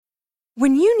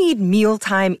When you need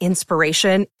mealtime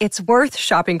inspiration, it's worth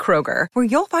shopping Kroger, where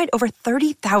you'll find over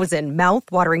 30,000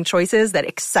 mouth-watering choices that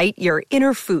excite your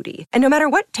inner foodie. And no matter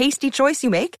what tasty choice you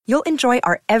make, you'll enjoy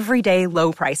our everyday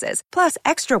low prices, plus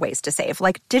extra ways to save,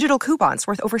 like digital coupons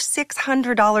worth over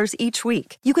 $600 each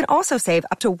week. You can also save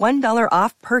up to $1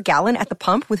 off per gallon at the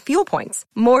pump with fuel points.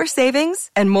 More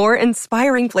savings and more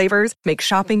inspiring flavors make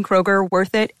shopping Kroger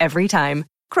worth it every time.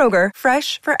 Kroger,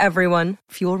 fresh for everyone.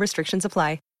 Fuel restrictions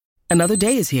apply. Another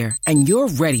day is here, and you're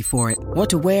ready for it. What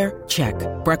to wear? Check.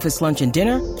 Breakfast, lunch, and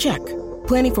dinner? Check.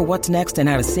 Planning for what's next and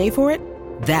how to save for it?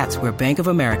 That's where Bank of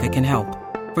America can help.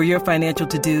 For your financial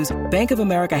to-dos, Bank of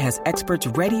America has experts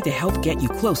ready to help get you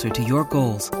closer to your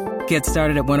goals. Get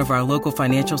started at one of our local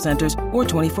financial centers or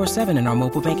 24/7 in our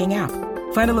mobile banking app.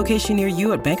 Find a location near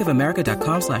you at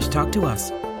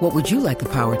bankofamerica.com/talktous. What would you like the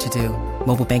power to do?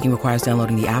 Mobile banking requires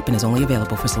downloading the app and is only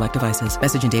available for select devices.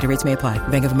 Message and data rates may apply.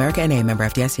 Bank of America N.A., member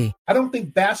FDIC. I don't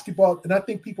think basketball, and I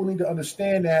think people need to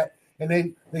understand that, and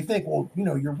they think, well,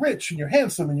 you're rich and you're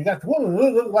handsome and you got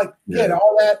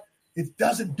all that. It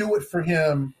doesn't do it for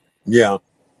him. Yeah.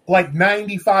 Like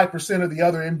 95% of the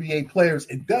other NBA players,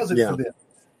 it does it for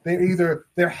them.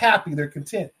 They're happy, they're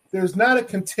content. There's not a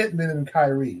contentment in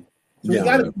Kyrie. So you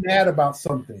got to be mad about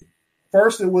something.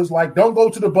 First, it was like, don't go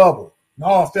to the bubble.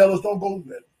 No, fellas, don't go.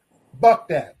 Buck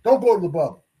that. Don't go to the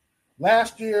bubble.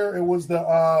 Last year, it was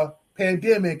the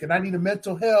pandemic, and I need a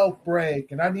mental health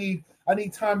break, and I need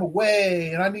time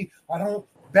away, and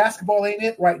basketball ain't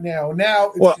it right now.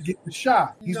 Now it's to get the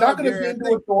shot. He's not going to bend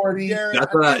to authority. Gary,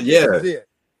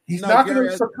 He's not going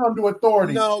to succumb to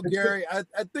authority. No, Gary, I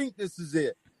think this is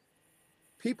it.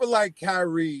 People like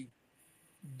Kyrie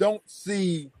don't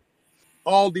see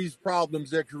all these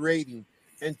problems they're creating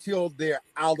until they're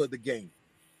out of the game.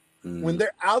 When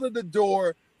they're out of the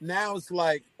door, now it's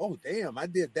like, oh, damn, I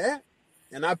did that.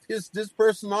 And I pissed this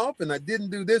person off and I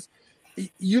didn't do this.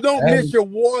 You don't miss your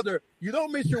water. You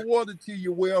don't miss your water till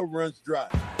your well runs dry.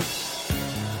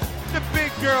 The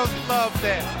big girls love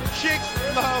that.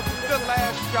 Chicks love the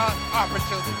last shot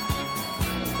opportunity.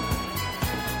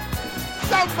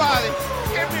 Somebody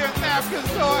give me a napkin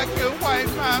so I can wipe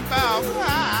my mouth.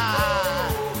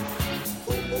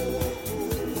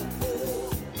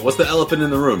 What's the elephant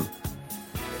in the room?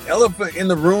 Elephant in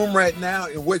the room right now,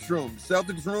 in which room?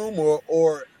 Celtics room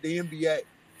or the NBA?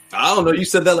 I don't know. You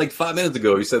said that like 5 minutes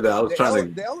ago. You said that. I was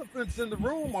The elephants in the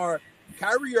room are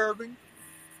Kyrie Irving,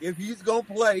 if he's going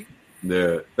to play.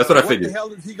 Yeah, that's what I figured. What the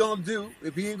hell is he going to do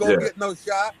if he ain't going to get no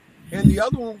shot? And the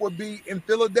other one would be in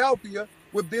Philadelphia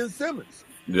with Ben Simmons.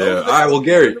 Yeah. All right, well,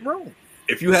 Gary,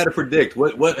 if you had to predict,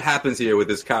 what happens here with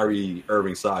this Kyrie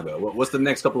Irving saga? What's the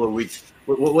next couple of weeks?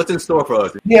 What's in store for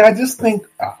us? Yeah, I just think,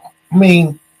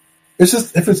 it's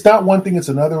just, if it's not one thing, it's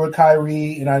another with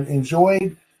Kyrie. And I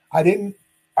enjoyed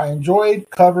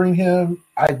covering him.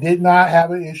 I did not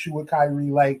have an issue with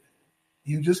Kyrie. Like,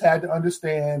 you just had to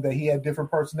understand that he had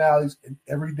different personalities. And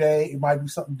every day it might be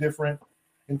something different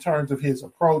in terms of his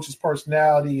approach, his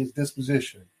personality, his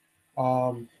disposition.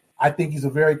 I think he's a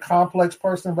very complex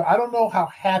person, but I don't know how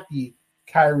happy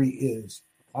Kyrie is.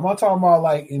 I'm not talking about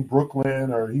like in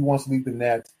Brooklyn or he wants to leave the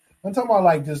Nets. I'm talking about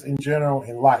like just in general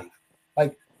in life.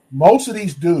 Like most of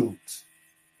these dudes,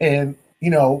 and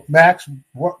Max,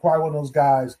 probably one of those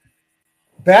guys,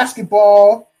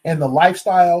 basketball and the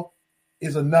lifestyle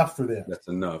is enough for them. That's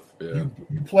enough. Yeah.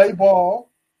 You play ball,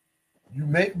 you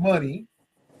make money,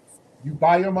 you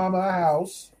buy your mama a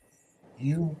house,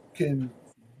 you can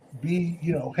be,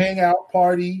 hang out,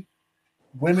 party,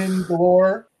 women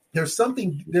galore. There's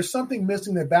something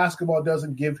missing that basketball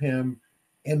doesn't give him,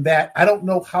 and that I don't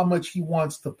know how much he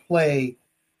wants to play.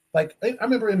 Like I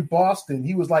remember in Boston,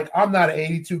 he was like, "I'm not an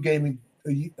 82 game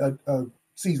a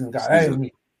season guy." That ain't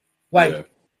me.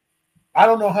 Like, I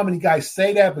don't know how many guys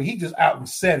say that, but he just out and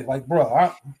said it. Like,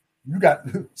 bro, you got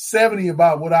 70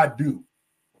 about what I do.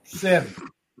 70.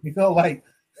 Like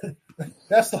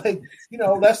that's like,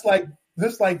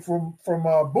 that's like from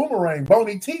Boomerang,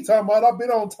 Boney T talking about I've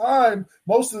been on time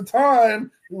most of the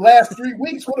time last 3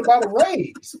 weeks. What about a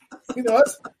raise?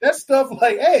 That's stuff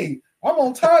like, hey, I'm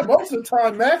on time most of the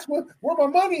time, Max. Where my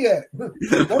money at?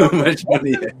 Much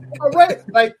money at? All right.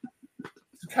 Like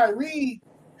Kyrie,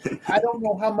 I don't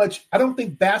know how much. I don't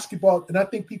think basketball, and I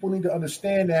think people need to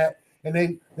understand that. And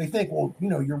they think, well,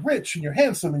 you're rich and you're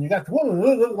handsome and you got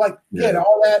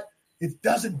all that. It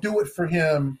doesn't do it for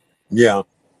him. Yeah.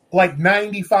 Like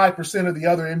 95% of the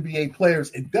other NBA players,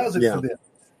 it does it for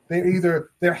them.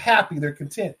 They're happy, they're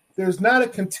content. There's not a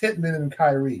contentment in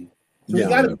Kyrie. So you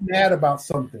got to be mad about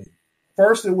something.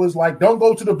 First, it was like, don't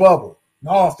go to the bubble.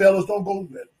 No, fellas, don't go.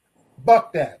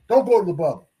 Buck that. Don't go to the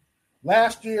bubble.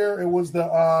 Last year, it was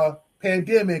the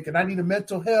pandemic, and I need a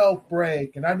mental health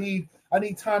break, and I need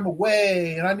time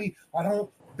away, and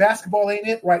basketball ain't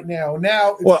it right now.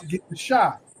 Now it's to get the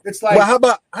shot. It's like,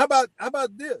 well, how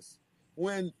about this?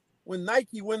 When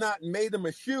Nike went out and made him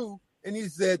a shoe, and he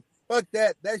said, "Fuck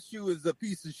that! That shoe is a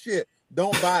piece of shit.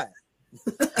 Don't buy it."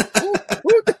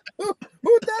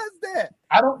 Who does that?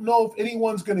 I don't know if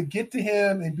anyone's going to get to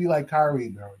him and be like, Kyrie,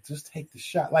 bro, just take the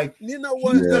shot. Like, you know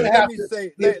what? Let me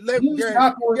say, he's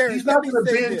not going to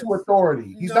bend to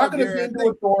authority. He's not going to bend to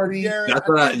authority. That's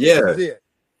what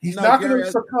He's not going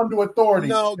to succumb to authority.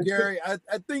 No, Gary, I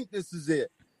think this is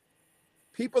it.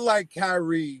 People like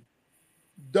Kyrie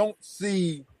don't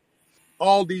see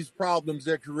all these problems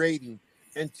they're creating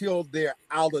until they're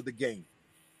out of the game.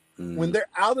 When they're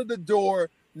out of the door,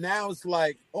 now it's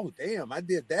like, oh, damn, I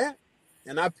did that.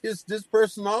 And I pissed this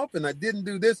person off and I didn't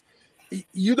do this.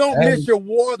 You don't miss your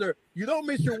water. You don't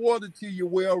miss your water till your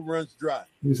well runs dry.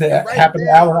 You say happened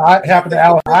to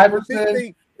Allen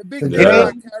Iverson.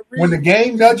 When the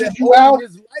game nudges you out.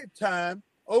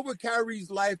 Over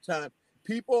Kyrie's lifetime,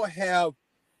 people have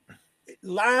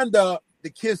lined up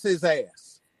to kiss his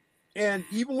ass. And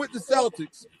even with the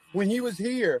Celtics, when he was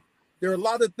here, there are a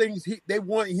lot of things they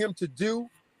wanted him to do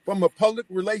from a public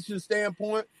relations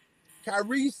standpoint.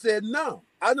 Kyrie said, no,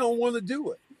 I don't want to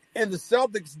do it. And the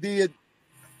Celtics did,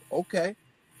 okay,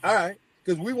 all right,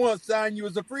 because we want to sign you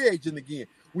as a free agent again.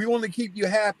 We want to keep you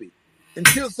happy.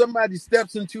 Until somebody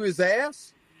steps into his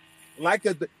ass,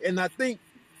 and I think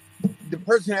the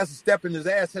person who has to step in his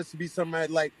ass has to be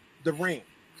somebody like Durant,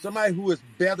 somebody who is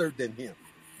better than him.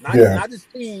 Not his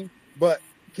team, but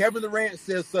Kevin Durant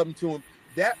says something to him.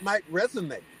 That might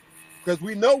resonate because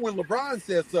we know when LeBron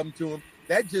says something to him,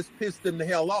 that just pissed him the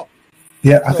hell off.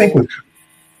 Yeah, I think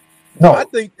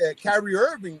that Kyrie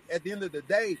Irving, at the end of the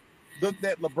day, looked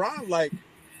at LeBron like,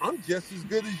 I'm just as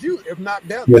good as you, if not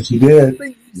better. Yes, he did. I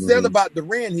think he said about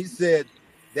Durant, he said,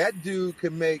 that dude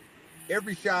can make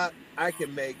every shot I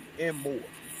can make and more.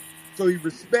 So he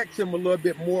respects him a little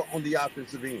bit more on the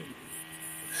offensive end.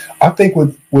 I think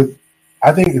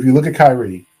if you look at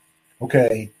Kyrie,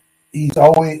 okay, he's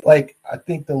always like, I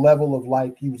think the level of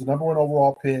like, he was the number 1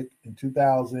 overall pick in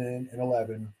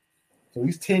 2011. So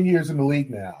he's 10 years in the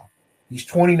league now. He's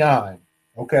 29.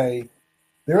 Okay.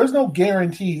 There is no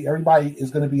guarantee everybody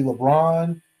is going to be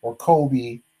LeBron or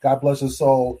Kobe, God bless his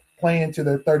soul, playing to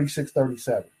their 36,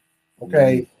 37.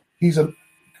 Okay.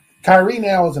 Kyrie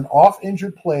now is an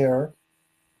off-injured player.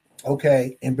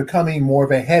 Okay. And becoming more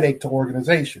of a headache to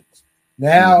organizations.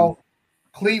 Now,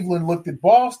 Cleveland looked at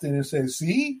Boston and said,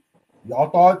 see, y'all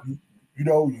thought,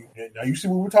 now you see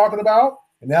what we're talking about?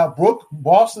 And now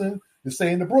Boston is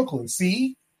saying to Brooklyn,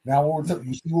 see, now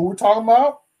you see what we're talking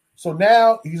about? So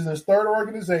now he's in his third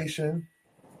organization.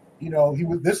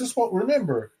 This was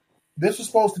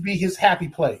supposed to be his happy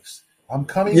place. I'm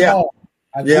coming home.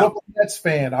 I grew up a Mets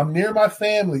fan. I'm near my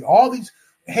family. All these,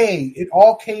 it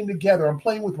all came together. I'm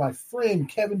playing with my friend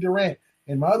Kevin Durant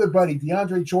and my other buddy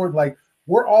DeAndre Jordan. Like,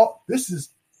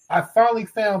 I finally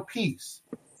found peace.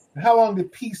 And how long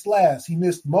did peace last? He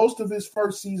missed most of his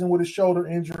first season with a shoulder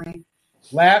injury.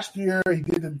 Last year, he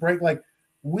did the break. Like,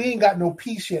 we ain't got no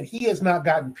peace yet. He has not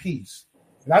gotten peace.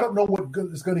 And I don't know what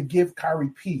is going to give Kyrie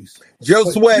peace.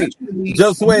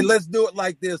 Josue, let's do it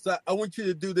like this. I want you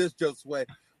to do this, Josue.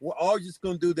 We're all just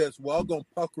going to do this. We're all going to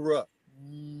pucker up.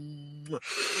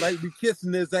 Like we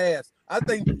kissing his ass. I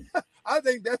think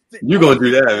that's the... You're going to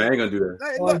do that, man. I ain't going to do that.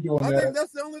 I think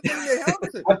that's the only thing that helps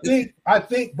it.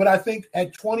 I think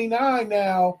at 29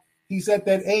 now, he's at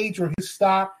that age where his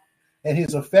stock and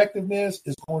his effectiveness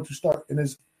is going to start, and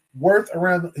his worth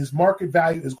around his market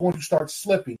value is going to start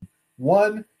slipping.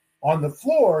 One, on the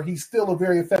floor, he's still a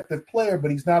very effective player, but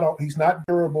he's not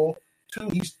durable. Two,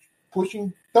 he's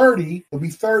pushing 30. He'll be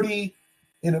 30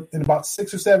 in about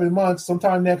 6 or 7 months.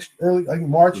 Sometime March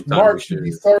should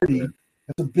be 30.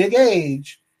 It's a big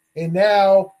age, and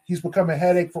now he's become a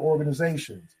headache for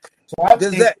organizations. So I'm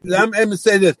going to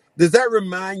say this. Does that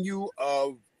remind you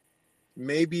of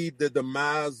maybe the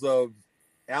demise of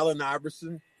Allen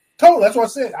Iverson? Totally. That's what I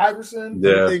said. Iverson.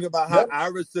 Yeah. Think about how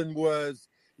Iverson was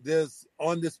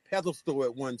on this pedestal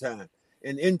at one time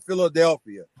and in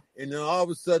Philadelphia. And then all of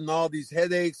a sudden, all these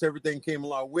headaches, everything came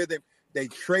along with him. They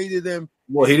traded him.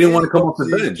 Well, he didn't want to come off the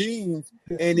bench. Teams,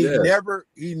 and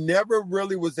he never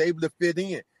really was able to fit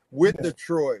in with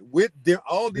Detroit, with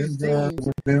all these teams.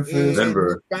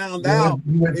 Denver. Found out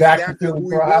exactly who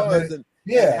he was and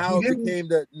how it became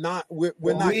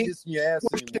we're not kissing your ass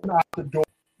anymore. Out the door.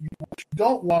 What you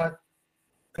don't want,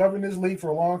 covering this league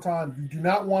for a long time, you do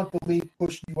not want the league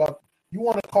pushing you up. You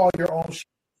want to call your own shot.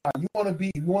 You want to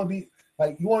be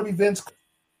Vince.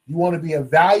 You want to be a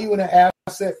value and an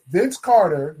asset. Vince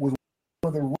Carter was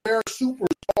one of the rare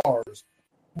superstars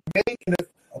who made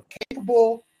a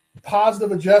capable,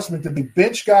 positive adjustment to be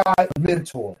bench guy and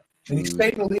mentor. And he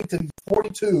stayed in the league till he's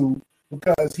 42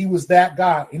 because he was that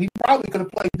guy. And he probably could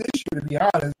have played this year, to be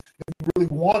honest, if he really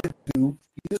wanted to.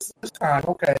 This time,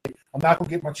 okay, I'm not going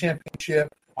to get my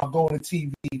championship. I'll go on the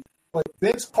TV. But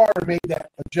Vince Carter made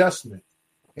that adjustment.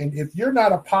 And if you're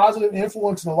not a positive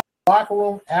influence in the locker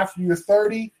room after you're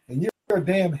 30 and you're a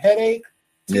damn headache,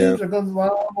 teams are going to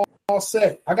line all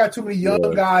set. I got too many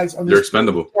young guys on this. They're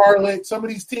expendable. Charlotte, some of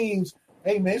these teams,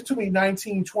 hey, man, there's too many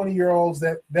 19, 20-year-olds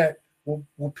that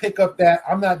will pick up that.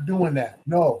 I'm not doing that.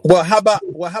 No. Well, how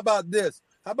about this?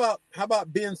 How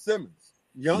about Ben Simmons?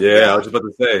 Young guy, I was just about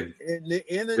to say.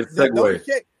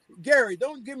 Segue. Gary,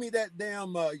 don't give me that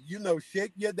damn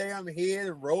shake your damn head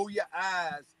and roll your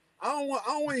eyes. I don't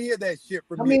want to hear that shit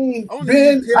from you. I mean,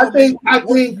 Ben, I think I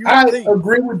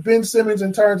agree with Ben Simmons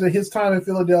in terms of his time in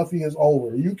Philadelphia is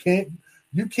over. You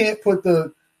can't put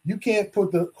the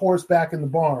horse back in the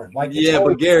barn. Like,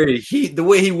 but Gary, the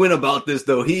way he went about this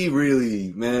though, he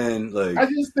really, man, like, I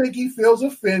just think he feels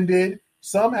offended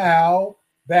somehow.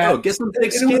 That get some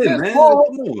thick skin, man.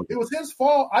 It was his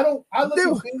fault. I look at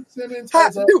Ben Simmons.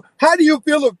 How do you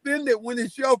feel offended when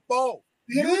it's your fault?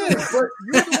 It is. But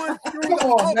you're the one screwing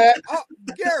come on, Matt.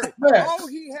 Gary, Matt. all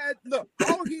he had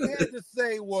to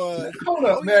say was, hold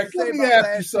up, Matt. Let me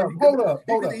ask you something. Hold up.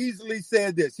 He could have easily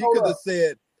said this. He could have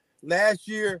said, last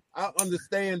year, I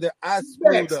understand that I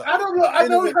screwed up. I don't know. I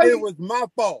know it was my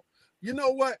fault. You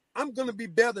know what? I'm going to be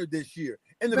better this year.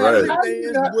 And the Philly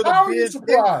fans would have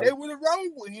been, they would have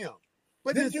rolled with him.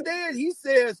 But instead, he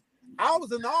says, I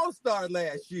was an all-star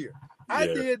last year. I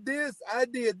did this, I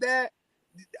did that.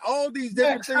 All these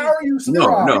different things. How are you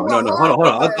surprised? No. Hold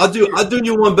on. I'll do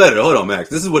you one better. Hold on, Max.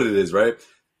 This is what it is, right?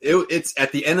 It's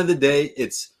at the end of the day,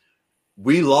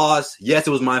 we lost. Yes,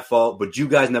 it was my fault, but you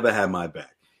guys never had my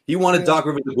back. He wanted Doc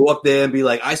Rivers to go up there and be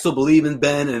like, I still believe in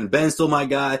Ben, and Ben's still my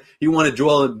guy. He wanted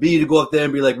Joel Embiid to go up there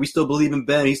and be like, we still believe in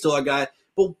Ben. He's still our guy.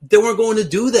 But they weren't going to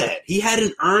do that. He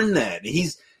hadn't earned that.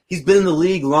 He's been in the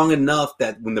league long enough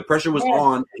that when the pressure was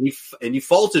on and he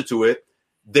faltered to it,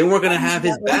 they weren't going to have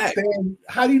his back.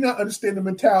 How do you not understand the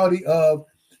mentality of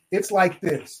it's like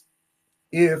this?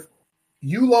 If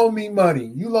you loan me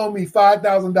money, you loan me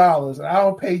 $5,000 and I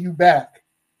don't pay you back,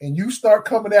 and you start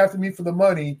coming after me for the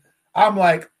money, I'm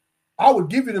like, I would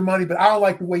give you the money, but I don't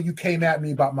like the way you came at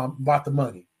me about the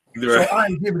money. Right. So I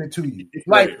ain't giving it to you.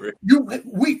 Like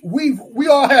we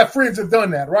all have friends have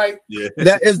done that, right? Yeah.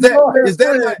 I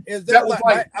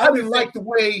didn't like the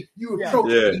way you approached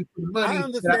me for the money.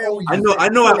 I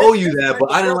know I owe you that,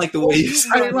 but I didn't like the way you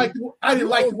I didn't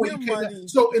like the way you came at.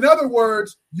 So in other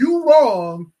words, you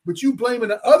wrong, but you blaming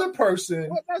the other person.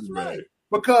 Well, that's right.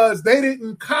 Because they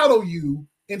didn't coddle you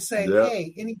and say,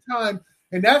 hey, anytime.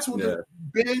 And that's when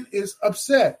Ben is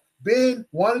upset. Ben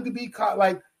wanted to be caught,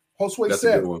 like Josue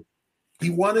said. He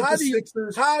wanted the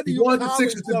Sixers. He wanted the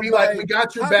Sixers to be like, we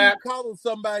got your back. How do you coddle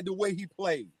somebody the way he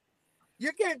played?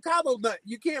 You can't coddle them.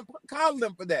 You can't coddle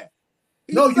them for that.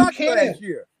 No, you can't.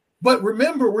 But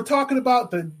remember, we're talking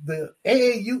about the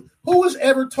AAU. Who has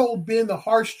ever told Ben the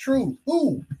harsh truth?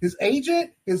 Who? His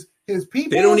agent? His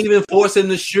people? They don't even force him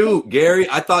to shoot, Gary.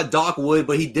 I thought Doc would,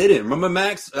 but he didn't. Remember,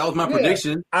 Max? That was my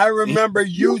prediction. I remember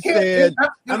you said,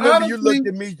 I remember you looked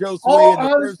at me, Josue, and the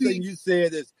first thing you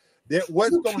said is that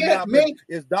what's going to happen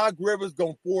is Doc Rivers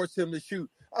going to force him to shoot.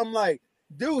 I'm like,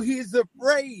 dude, he's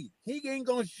afraid. He ain't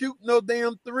going to shoot no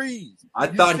damn threes. I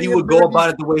thought he would go about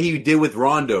it the way he did with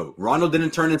Rondo. Rondo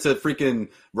didn't turn into freaking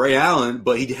Ray Allen,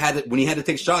 but when he had to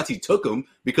take shots, he took them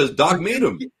because Doc made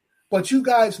him. But you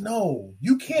guys know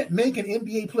you can't make an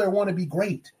NBA player want to be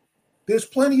great. There's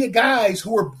plenty of guys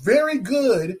who are very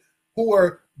good, who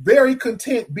are very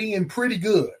content being pretty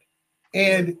good.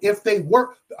 And if they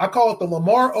work, I call it the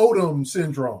Lamar Odom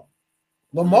syndrome.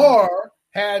 Lamar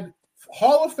had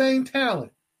Hall of Fame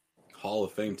talent. Hall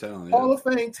of Fame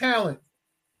talent.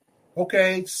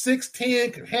 Okay,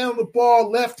 6'10", can handle the ball,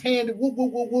 left-handed,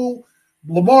 woo.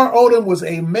 Lamar Odom was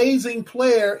an amazing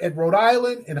player at Rhode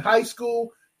Island in high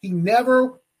school. He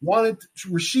never wanted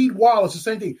Rasheed Wallace, the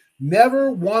same thing.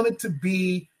 Never wanted to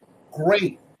be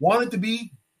great. Wanted to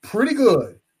be pretty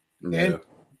good. Yeah. And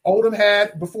Odom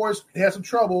had, before he had some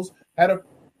troubles, what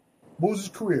was his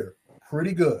career?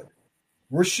 Pretty good.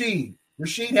 Rasheed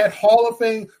had Hall of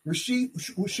Fame.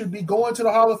 Rasheed should be going to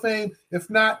the Hall of Fame, if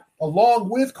not along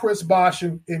with Chris Bosh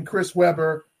and Chris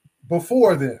Webber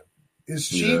before them. Is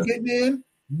Sheed getting in?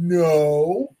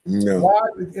 No. Why?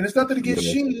 And it's nothing against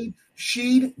Sheed.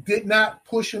 Sheed did not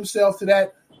push himself to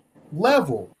that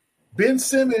level. Ben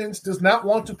Simmons does not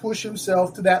want to push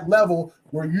himself to that level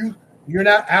where you're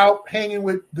not out hanging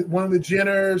with one of the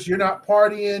Jenners. You're not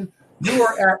partying. You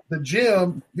are at the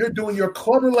gym. You're doing your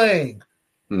clubber laying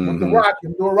with the Rock.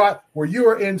 You're doing Rock where you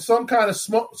are in some kind of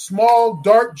small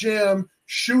dark gym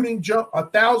shooting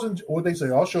 1,000. What they say?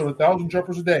 I'll show 1,000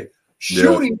 jumpers a day.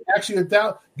 Shooting actually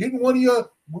getting one of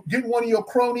your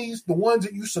cronies, the ones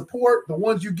that you support, the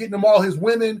ones you getting them all his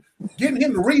women, getting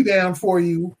him to rebound for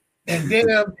you, and then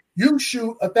you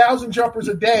shoot 1,000 jumpers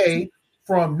a day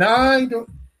from 9 to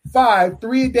 5,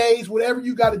 3 days, whatever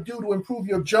you got to do to improve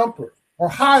your jumper, or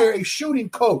hire a shooting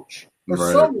coach or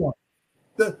someone.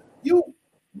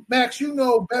 Max, you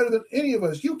know better than any of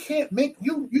us. You can't make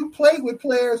you played with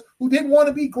players who didn't want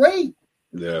to be great.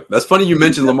 Yeah, that's funny you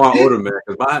mentioned Lamar Odom, man.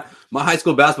 Because my high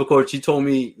school basketball coach, he told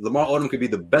me Lamar Odom could be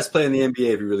the best player in the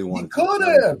NBA if he really wanted. He could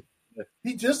have.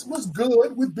 He just was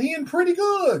good with being pretty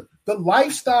good. The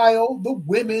lifestyle, the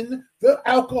women, the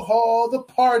alcohol, the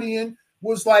partying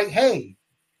was like, hey,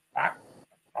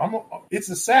 it's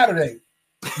a Saturday.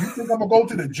 You think I'm gonna go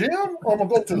to the gym or I'm gonna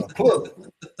go to the club?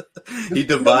 He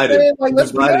divided. Like,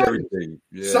 let's divided everything.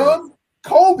 Yeah.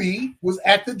 Kobe was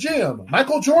at the gym.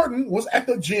 Michael Jordan was at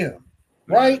the gym.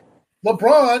 Right?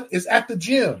 LeBron is at the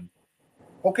gym.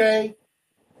 Okay?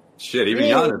 Shit, even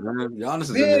Giannis, man. Giannis is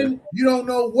in there. You don't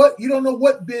know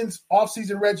what Ben's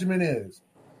offseason regimen is.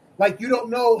 Like, you don't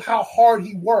know how hard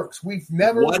he works. We've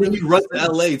never. Why did he run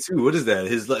to LA too? What is that?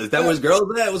 Is that where his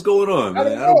girl's at? What's going on? I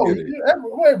don't know.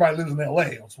 Everybody lives in LA.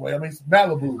 I mean, it's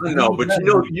Malibu. No, but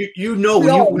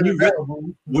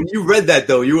when you read that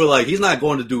though, you were like, he's not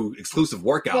going to do exclusive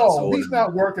workouts. No, he's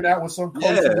not working out with some coach.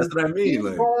 Yeah, that's what I mean.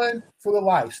 He's going for the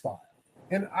lifestyle,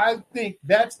 and I think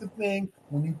that's the thing.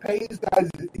 When you pay these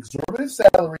guys exorbitant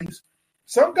salaries,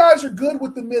 some guys are good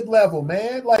with the mid-level,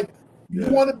 man. Like.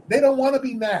 They don't want to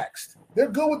be maxed. They're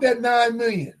good with that $9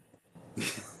 million.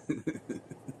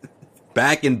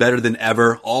 Back and better than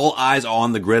ever, all eyes are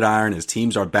on the gridiron as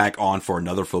teams are back on for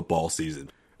another football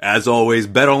season. As always,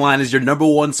 BetOnline is your number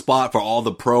one spot for all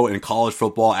the pro and college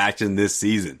football action this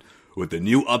season. With the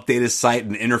new updated site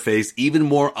and interface, even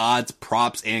more odds,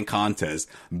 props, and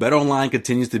contests, BetOnline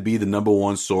continues to be the number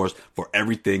one source for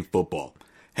everything football.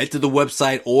 Head to the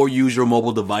website or use your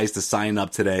mobile device to sign up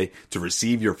today to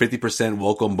receive your 50%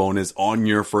 welcome bonus on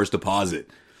your first deposit.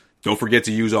 Don't forget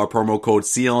to use our promo code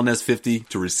CLNS50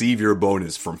 to receive your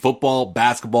bonus from football,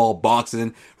 basketball,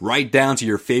 boxing, right down to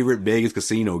your favorite Vegas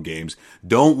casino games.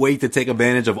 Don't wait to take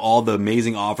advantage of all the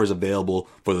amazing offers available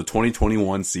for the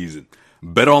 2021 season.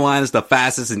 BetOnline is the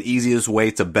fastest and easiest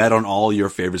way to bet on all your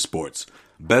favorite sports.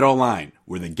 BetOnline,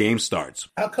 where the game starts.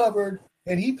 I covered,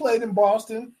 and he played in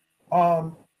Boston.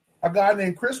 A guy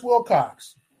named Chris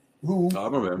Wilcox, who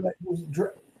was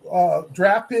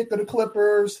draft pick of the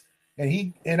Clippers,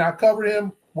 and I covered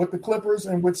him with the Clippers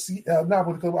and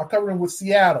I covered him with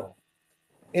Seattle.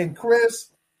 And Chris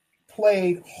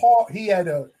played hard.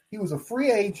 He was a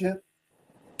free agent,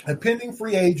 a pending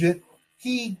free agent.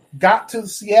 He got to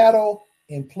Seattle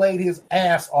and played his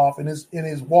ass off in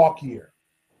his walk year.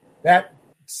 That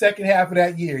second half of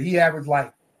that year, he averaged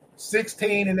like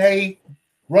 16 and 8.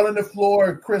 Running the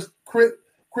floor,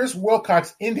 Chris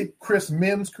Wilcox ended Chris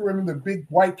Mims' career. Remember the big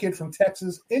white kid from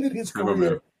Texas? Ended his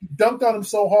career. He dunked on him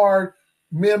so hard,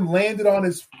 Mim landed on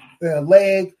his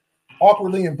leg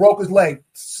awkwardly and broke his leg.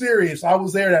 Serious. I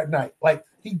was there that night. Like,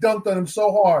 he dunked on him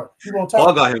so hard.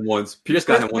 Paul got him once. Pierce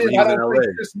got him once. I don't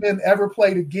think Chris Mim ever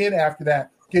played again after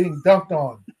that, getting dunked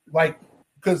on. Like,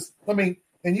 because, I mean,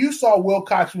 and you saw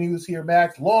Wilcox when he was here,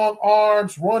 Max. Long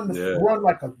arms, run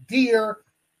like a deer.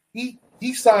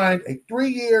 He signed a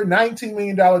 3-year, $19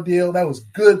 million deal. That was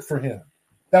good for him.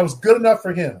 That was good enough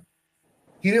for him.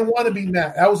 He didn't want to be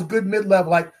mad. That was a good mid-level.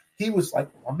 Like, he was like,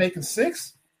 I'm making $6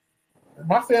 million.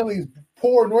 My family is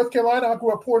poor in North Carolina. I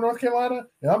grew up poor in North Carolina,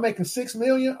 and I'm making $6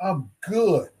 million. I'm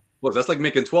good. Well, that's like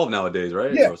making 12 nowadays,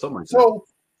 right? Yeah. Or something like so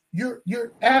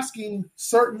you're asking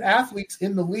certain athletes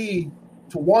in the league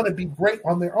to want to be great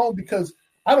on their own, because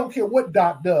I don't care what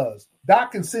Doc does.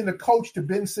 Doc can send a coach to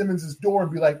Ben Simmons' door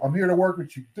and be like, I'm here to work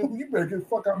with you. Dude, you better get the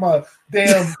fuck out my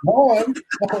damn lawn.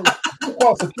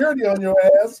 Call security on your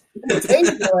ass. I'm gonna take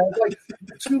your ass. Like,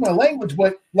 excuse my language,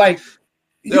 but like,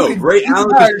 Ray Allen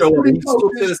can show up. He still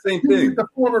did the same thing. Get the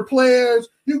former players.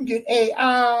 You can get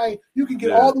AI. You can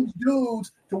get all these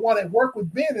dudes to want to work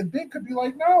with Ben, and Ben could be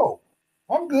like, no,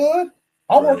 I'm good.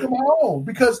 I'll work on my own,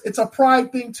 because it's a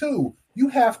pride thing too. You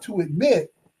have to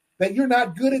admit that you're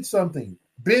not good at something.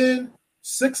 Ben,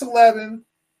 6'11",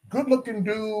 good-looking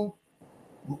dude,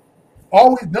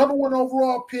 always number one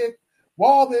overall pick.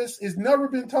 All this has never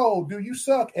been told, dude, you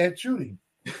suck at shooting.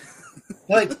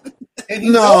 Like, And he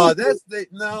No, knows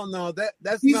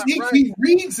that's He's, not he, right. he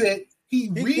reads it. He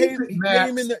reads came, it, he Max.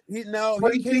 came in the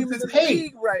but he came in thinks the it's hate.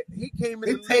 league right. He came in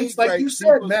It the takes, league like right. you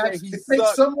said, People Max. say he It takes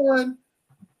sucked. someone.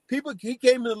 He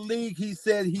came in the league. He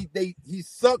said he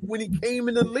sucked when he came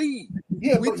in the league.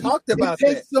 Yeah, we but talked about it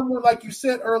takes that. someone, like you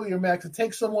said earlier, Max. It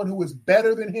takes someone who is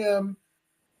better than him,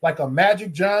 like a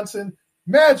Magic Johnson.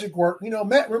 Magic work.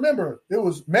 Remember, it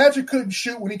was Magic couldn't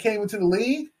shoot when he came into the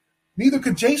league. Neither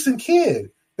could Jason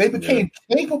Kidd. They became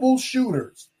capable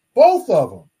shooters, both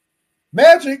of them.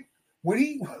 Magic, when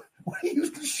he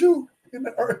used to shoot in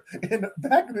the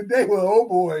back in the day, well, oh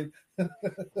boy.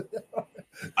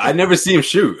 I never see him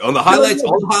shoot on the highlights.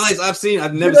 All the highlights I've seen,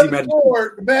 I've never seen Magic.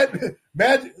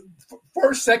 Magic,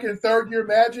 first, second, third year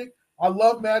Magic. I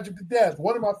love Magic to death.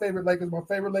 One of my favorite Lakers. My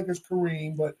favorite Lakers,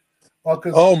 Kareem, but.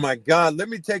 Oh my God! Let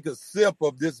me take a sip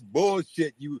of this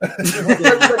bullshit. We're not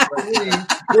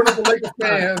the Lakers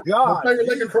fans. My favorite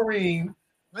Laker, Kareem.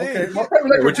 Okay, my favorite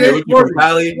Laker, James Worthy. From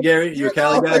Cali, Gary? You a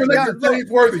Cali guy?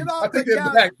 James Worthy. I think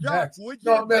they're back. No, I'm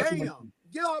messing with you.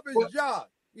 Get off his job.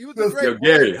 He was a great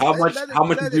Gary, player. how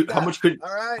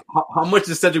much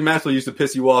did Cedric Maxwell used to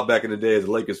piss you off back in the day as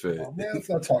a Lakers fan? Oh, man, let's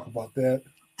not talk about that.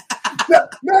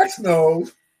 Max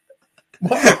knows.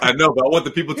 I know, but I want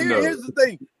the people to know. Here's the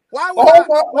thing. All my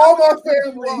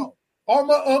family, all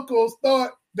my uncles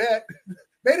thought that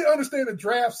they didn't understand the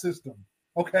draft system.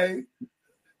 Okay,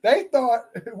 they thought,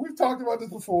 we've talked about this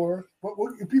before, but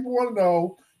if people want to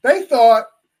know, they thought,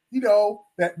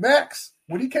 that Max,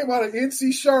 when he came out of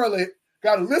NC Charlotte,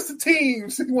 got a list of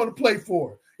teams he wanted to play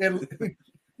for. And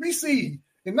we see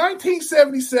in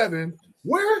 1977,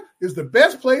 where is the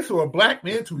best place for a black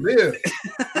man to live?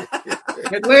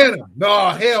 Atlanta.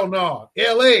 No, hell no.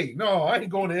 LA. No, I ain't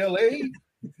going to LA.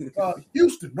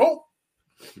 Houston. Nope.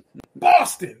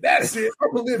 Boston. That's it.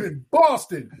 I'm going to live in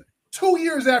Boston. 2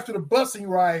 years after the busing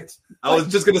riots. I was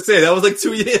just going to say, that was like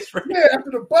 2 years. Right? Yeah,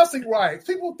 after the busing riots.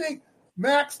 People think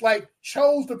Max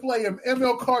chose to play him.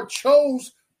 ML Carr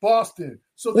chose Boston.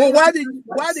 So why did you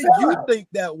think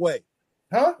that way?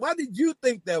 Huh? Why did you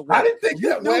think that way? I didn't think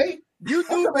that way. You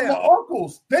knew that. My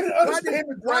uncles, they didn't understand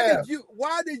the draft.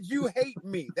 Why did you hate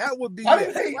me? That would be. I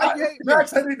didn't hate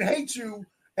Max. I didn't hate you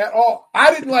at all.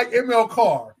 I didn't like ML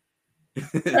Carr.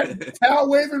 Tal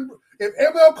waving. If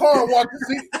ML Carr walked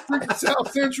to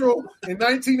South Central in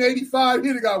 1985,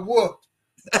 he'd have got whooped.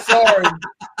 Sorry.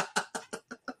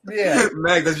 Yeah,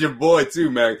 Max, that's your boy too,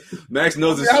 Max. Max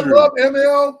knows it's true. I love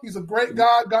ML. He's a great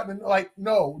guy. Nothing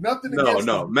against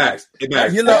him. Max.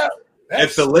 Max.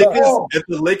 If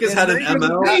the Lakers had an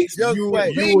ML,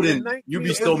 you'd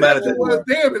be still mad at that. Well,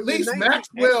 damn, at least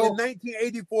Maxwell. In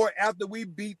 1984, after we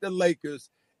beat the Lakers,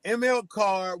 ML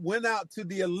Carr went out to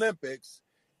the Olympics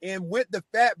and went to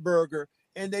Fatburger,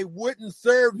 and they wouldn't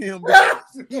serve him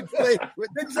because he played with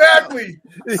exactly.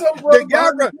 The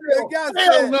guy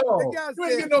said, you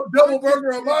ain't get no double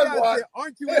burger on my watch.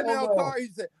 Aren't you ML Carr? He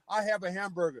said, I have a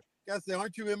hamburger. The guy said,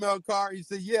 aren't you ML Carr? He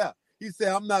said, yeah. He said,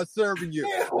 I'm not serving you.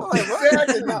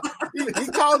 Exactly. He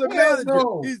called the manager.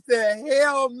 No. He said,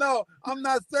 hell no, I'm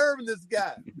not serving this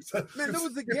guy. Man, it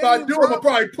was a game. If I do, I'm going to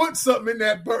probably put something in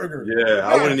that burger. Yeah,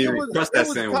 I wouldn't even trust that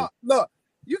sandwich. Look,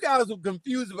 you guys were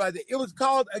confused about it. It was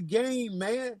called a game,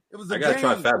 man. It was a game.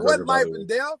 Try Fat It wasn't life and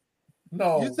death.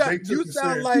 No, you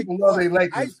sound like people love their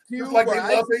Lakers. Ice Cube, just like they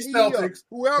love their Celtics.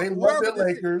 They love their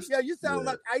Lakers. Yeah, you sound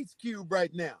like Ice Cube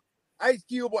right now. Ice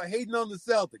Cube hating on the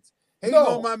Celtics. Hating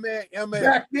on my man ML.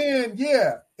 Back then,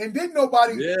 yeah. And didn't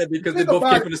nobody... Yeah, because they both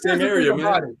came from the same area,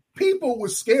 man. People were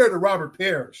scared of Robert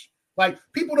Parrish.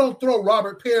 People don't throw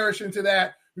Robert Parrish into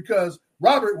that because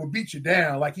Robert would beat you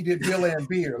down like he did Bill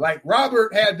Laimbeer.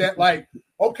 Robert had that,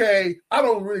 okay, I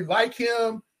don't really like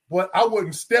him, but I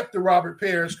wouldn't step to Robert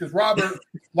Parrish because Robert,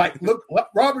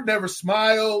 Robert never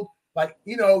smiled.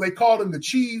 They called him the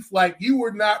chief. You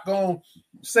were not going to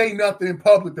say nothing in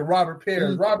public to Robert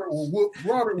Parrish. Mm-hmm.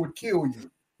 Robert would kill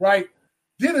you, right?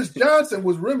 Dennis Johnson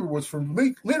was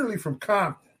literally from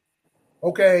Compton.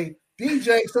 Okay,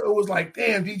 DJ. So it was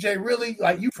damn, DJ, really?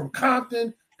 You from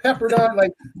Compton,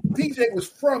 Pepperdine? DJ was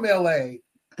from LA,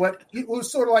 but it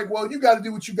was sort of well, you got to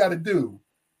do what you got to do.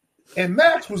 And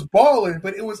Max was balling,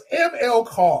 but it was ML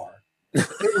Carr. It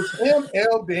was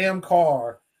ML damn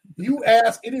Carr. You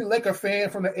ask any Laker fan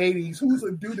from the 80s, who's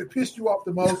a dude that pissed you off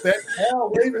the most? That Al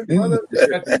Raven brother.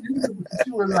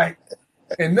 You were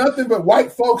and nothing but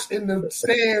white folks in the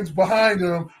stands behind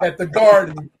him at the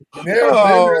Garden.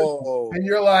 And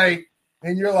you're like,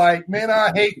 man,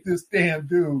 I hate this damn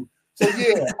dude. So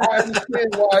yeah, I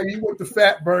understand why he went to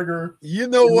Fat Burger. You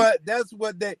know what? That's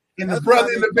what they. And the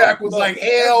brother in the back was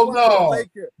hell no.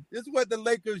 This is what the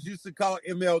Lakers used to call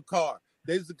ML Carr.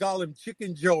 They used to call him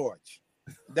Chicken George.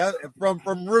 That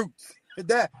from Roots.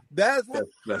 That's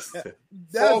Folks,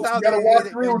 how you gotta they watch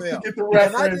hated Roots to ML. get the And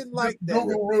reference. I didn't like that.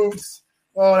 Google Roots.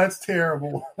 Oh, that's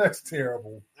terrible. That's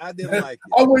terrible. I didn't like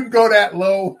I it. wouldn't go that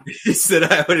low. He said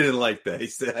I didn't like that. He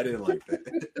said I didn't like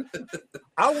that.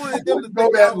 I wanted them to Go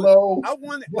think that low. I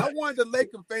wanted the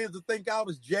Laker fans to think I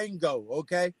was Django.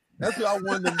 Okay, that's who I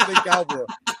wanted them to think I was.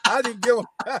 I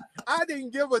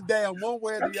didn't give a damn one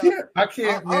way or the other. I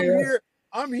can't, man.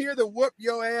 I'm here to whoop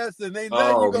your ass, and ain't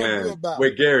nothing you gonna do about it.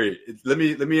 Wait, Gary, let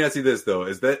me ask you this though: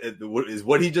 is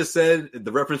what he just said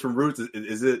the reference from Roots?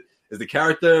 Is the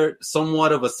character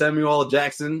somewhat of a Samuel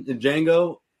Jackson in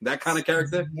Django? That kind of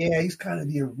character? Yeah, he's kind of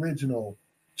the original.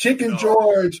 Chicken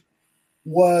George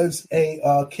was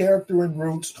a character in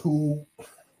Roots who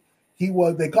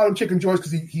they called him Chicken George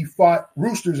because he fought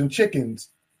roosters and chickens,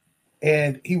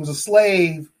 and he was a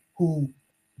slave who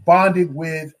bonded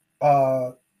with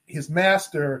his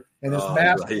master, and his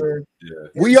master. Yeah.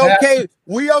 We okay,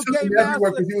 master.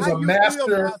 He was a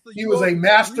master. He was a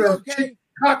master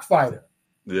cockfighter.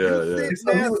 Yeah.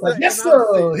 So he was like, yes,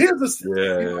 sir. Here's the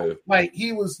Yeah. like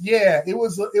he was. Yeah, it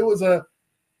was a.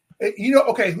 You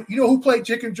know who played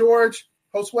Chicken George?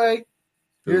 Josue.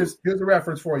 Here's a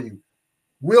reference for you.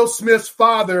 Will Smith's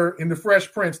father in The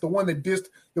Fresh Prince, the one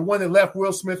that left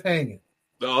Will Smith hanging.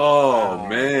 Oh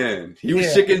man, he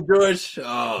was Chicken George.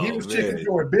 Oh, he was man. Chicken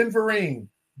George. Ben Vereen,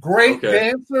 great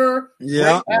dancer,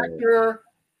 great actor.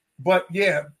 But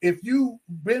yeah, if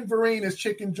Ben Vereen is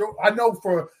Chicken George, I know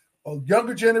for a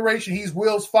younger generation, he's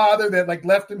Will's father that like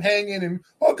left him hanging, and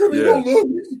how come you don't love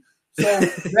me? So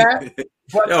that.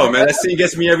 But man, that scene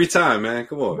gets me every time, man.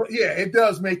 Come on. Yeah, it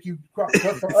does make you cry.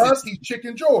 But for us, he's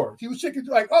Chicken George. He was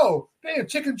like, oh, damn,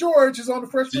 Chicken George is on The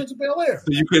Fresh Prince of Bel-Air.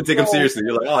 So you couldn't take him seriously.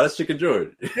 You're like, oh, that's Chicken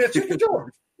George. Yeah, Chicken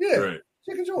George. Yeah, right.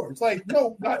 Chicken George. Like,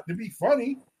 no, not to be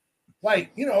funny.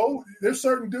 Like, there's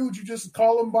certain dudes you just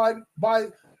call them by.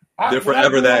 They're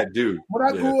forever that dude. When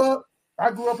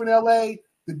I grew up in L.A.,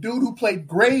 the dude who played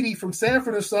Grady from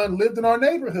Sanford and Son lived in our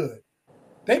neighborhood.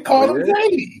 They called him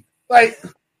Grady. Like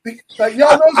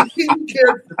y'all know the TV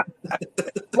character.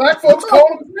 Black folks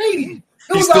call him Grady.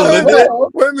 He still lived there?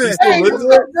 Wait a minute. Hey, was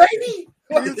that Grady?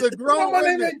 He's a grown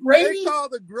man. They call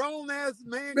the grown ass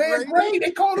man Grady. They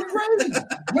called him Grady.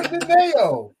 Whitman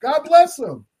Mayo. God bless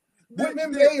him.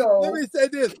 Whitman Mayo. Let me say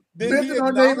this. Lived in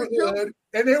our neighborhood,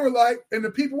 and they were like, and the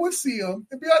people would see him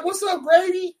and be like, "What's up,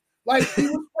 Grady?" Like he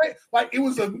was like it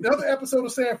was another episode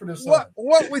of Sanford and Son.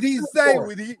 What would he say?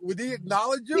 Would he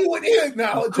acknowledge you? He would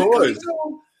acknowledge it.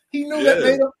 He knew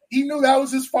that he knew that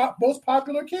was his most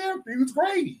popular character. He was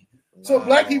Grady. So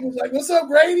black people was like, "What's up,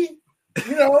 Grady?"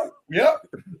 Yep.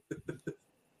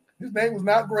 His name was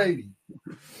not Grady.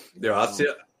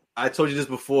 I told you this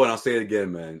before, and I'll say it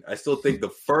again, man. I still think the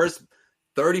first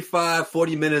 35,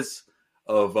 40 minutes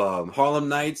of Harlem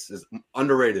Nights is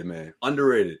underrated, man.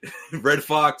 Underrated. Red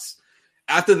Fox.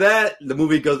 After that, the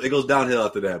movie goes downhill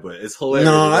after that, but it's hilarious.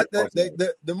 No,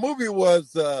 the movie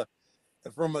was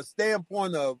from a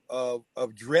standpoint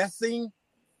of dressing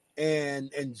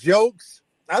and jokes.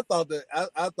 I thought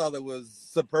it was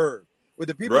superb. With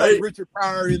the people like Richard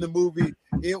Pryor in the movie,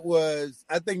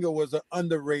 I think it was an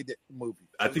underrated movie.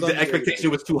 I think the expectation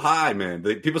was too high, man.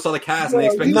 The people saw the cast and they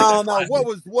expected. No.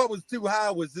 What was too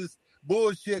high was this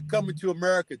bullshit Coming to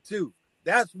America too.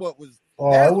 That's what was.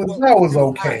 That was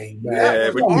okay, man. Yeah,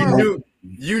 but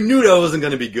you knew that wasn't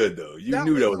going to be good, though. You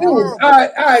knew that was.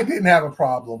 I didn't have a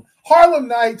problem. Harlem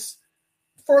Nights.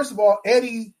 First of all,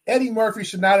 Eddie Murphy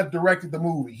should not have directed the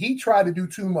movie. He tried to do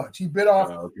too much. He bit off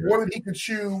more than he could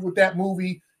chew with that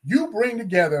movie. You bring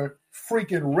together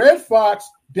freaking Red Fox,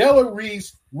 Della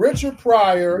Reese, Richard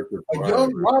Pryor, a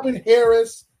young Robin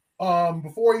Harris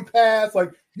before he passed.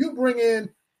 Like, you bring in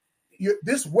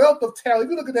this wealth of talent. If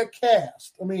you look at that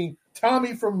cast, I mean,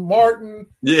 Tommy from Martin,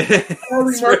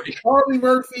 Charlie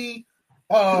Murphy.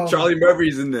 Charlie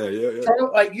Murphy's in there. Yeah.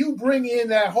 Like, you bring in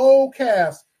that whole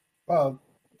cast.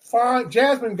 Fine,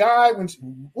 Jasmine Guy when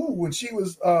she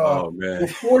was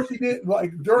before she did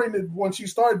when she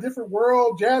started Different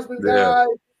World, Jasmine Guy.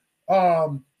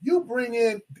 You bring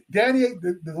in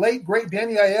the late great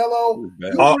Danny Aiello.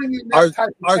 You bring in that type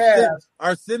of cast.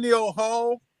 Arsenio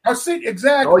Hall.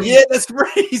 Exactly. Oh yeah, that's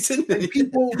right. He's in there. He's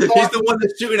the one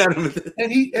that's shooting at him.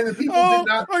 And the people did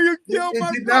not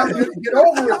get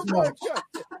over it much.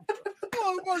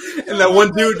 And that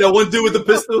one dude with the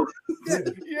pistol.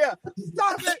 Yeah.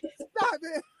 Stop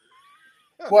it.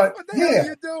 What the hell are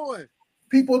you doing?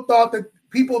 People thought that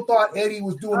people thought Eddie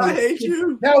was doing. I hate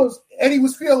you. Eddie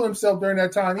was feeling himself during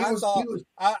that time. I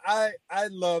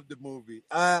love the movie.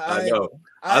 I know.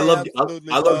 I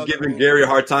love giving Gary a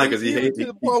hard time because he hates. He's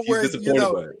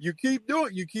disappointed by it. You keep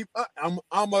doing. You keep.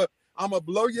 I'm gonna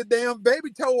blow your damn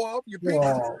baby toe off. Your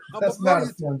penis. That's not a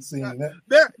fun scene.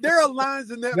 There are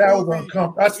lines in that was movie.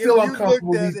 uncomfortable. I'm still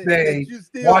uncomfortable these days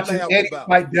watching Eddie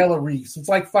fight Della Reese. It's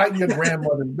like fighting your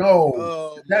grandmother.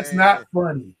 No, that's not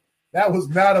funny. That was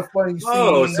not a funny scene.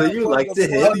 Oh, so you like to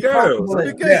hit girls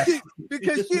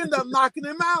because she ended up knocking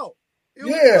him out. It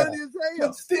was funny as hell.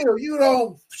 But still, you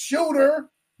don't shoot her.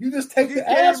 You just take the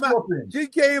ass whooping. She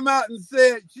came out and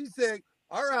said,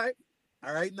 all right,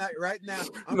 not right now.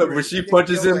 When she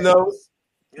punches him, though,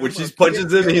 when she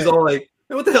punches him, and he's all like,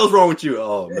 hey, what the hell's wrong with you?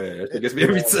 Oh, man. That gets me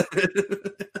every time.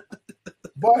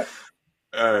 But,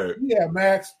 all right. Yeah,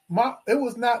 Max, it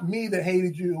was not me that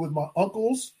hated you. It was my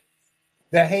uncles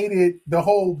that hated the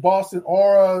whole Boston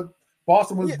aura.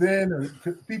 Boston was then, or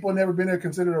people had never been there,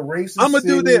 considered a racist. I'm going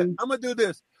to do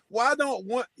this. Well, I don't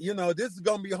want, this is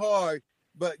going to be hard.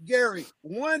 But Gary,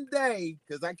 one day,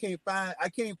 because I can't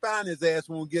find his ass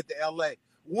when we get to LA.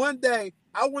 One day,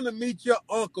 I want to meet your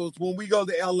uncles when we go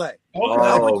to LA. Okay.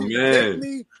 Oh man!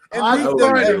 Me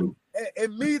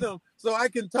and meet them so I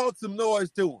can talk some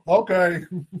noise to them. Okay.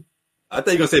 I thought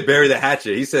you were gonna say bury the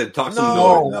hatchet. He said talk some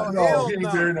noise. No, he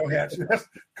ain't bury no hatchet.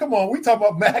 Come on, we talk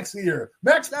about Max here.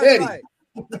 Max Petty. Right.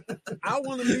 I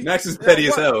want to meet Max is petty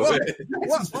as hell. What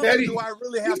uncle petty. do I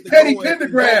really have to Petty go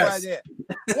Pendergrass. Right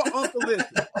what uncle is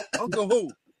it? Uncle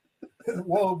who?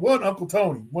 Well, one Uncle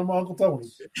Tony. One of my Uncle Tony.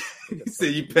 You say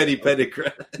you petty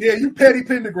Pendergrass. Yeah, you petty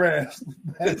Pendergrass.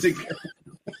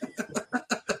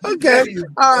 Okay.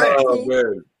 All right. Oh,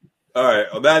 man. All right.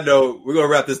 On that note, we're gonna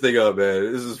wrap this thing up,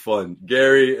 man. This is fun.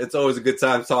 Gary, it's always a good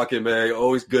time talking, man.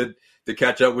 Always good to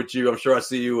catch up with you. I'm sure I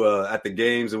see you at the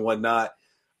games and whatnot.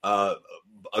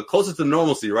 Closer to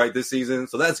normalcy, right, this season.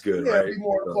 So that's good, right? Be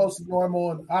more close to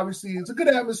normal. And obviously, it's a good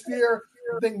atmosphere.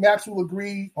 I think Max will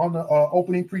agree on the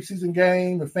opening preseason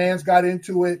game. The fans got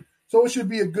into it. So it should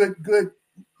be a good,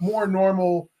 more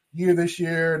normal year this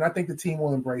year. And I think the team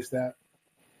will embrace that.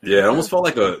 Yeah, it almost felt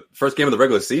like a first game of the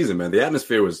regular season, man. The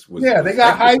atmosphere was they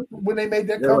got hyped when they made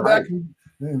that comeback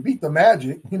and beat the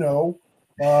Magic,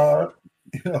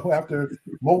 after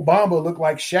Mo Bamba looked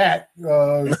like Shaq,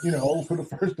 for the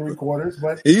first three quarters,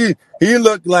 but he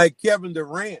looked like Kevin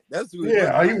Durant. That's what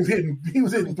he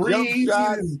was hitting threes,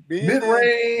 mid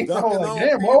range. I was like,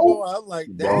 damn, Mo. I was like,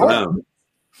 damn.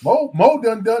 Mo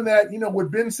done that.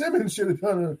 What Ben Simmons should have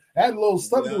done, add a little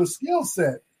stuff to his skill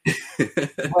set.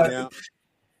 But,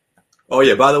 oh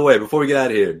yeah. By the way, before we get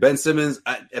out of here, Ben Simmons.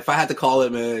 If I had to call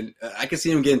it, man, I could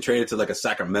see him getting traded to like a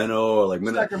Sacramento or like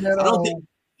Sacramento. I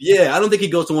don't think he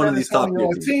goes to one of these top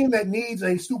teams. A team that needs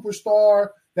a superstar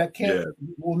that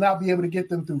will not be able to get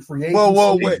them through free agency.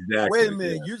 Whoa, wait a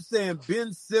minute. Yeah. You're saying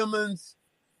Ben Simmons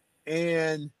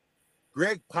and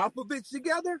Greg Popovich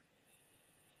together?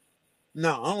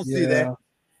 No, I don't see that.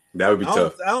 That would be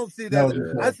tough. I don't see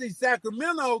that. I see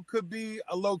Sacramento could be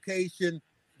a location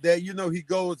that he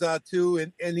goes out to,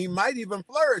 and he might even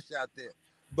flourish out there.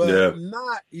 But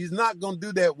he's not going to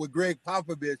do that with Greg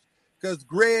Popovich. Because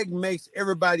Greg makes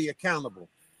everybody accountable.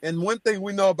 And one thing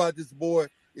we know about this boy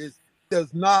is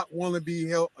does not want to be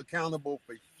held accountable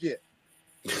for shit.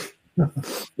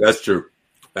 That's true.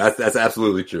 That's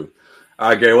absolutely true. All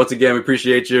right, Gary, once again, we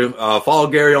appreciate you. Follow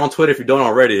Gary on Twitter if you don't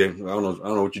already. I don't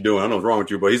know what you're doing. I don't know what's wrong with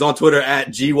you, but he's on Twitter at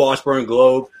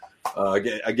 @GWashburnGlobe.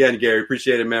 Again, Gary,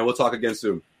 appreciate it, man. We'll talk again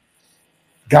soon.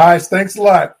 Guys, thanks a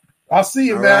lot. I'll see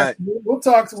you, man. Right. We'll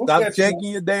talk. Stop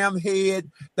shaking your damn head.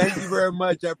 Thank you very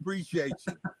much. I appreciate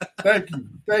you. Thank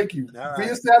you. All Be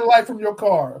right. a satellite from your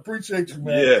car. Appreciate you,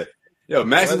 man. Yeah. Yo,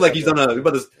 Max is like he's on you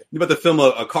about to film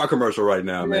a car commercial right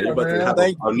now, man. You're about to have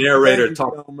a narrator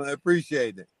talk. I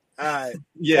appreciate it. All right.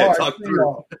 Yeah, All right, talk through.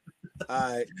 All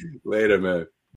right. Later, man.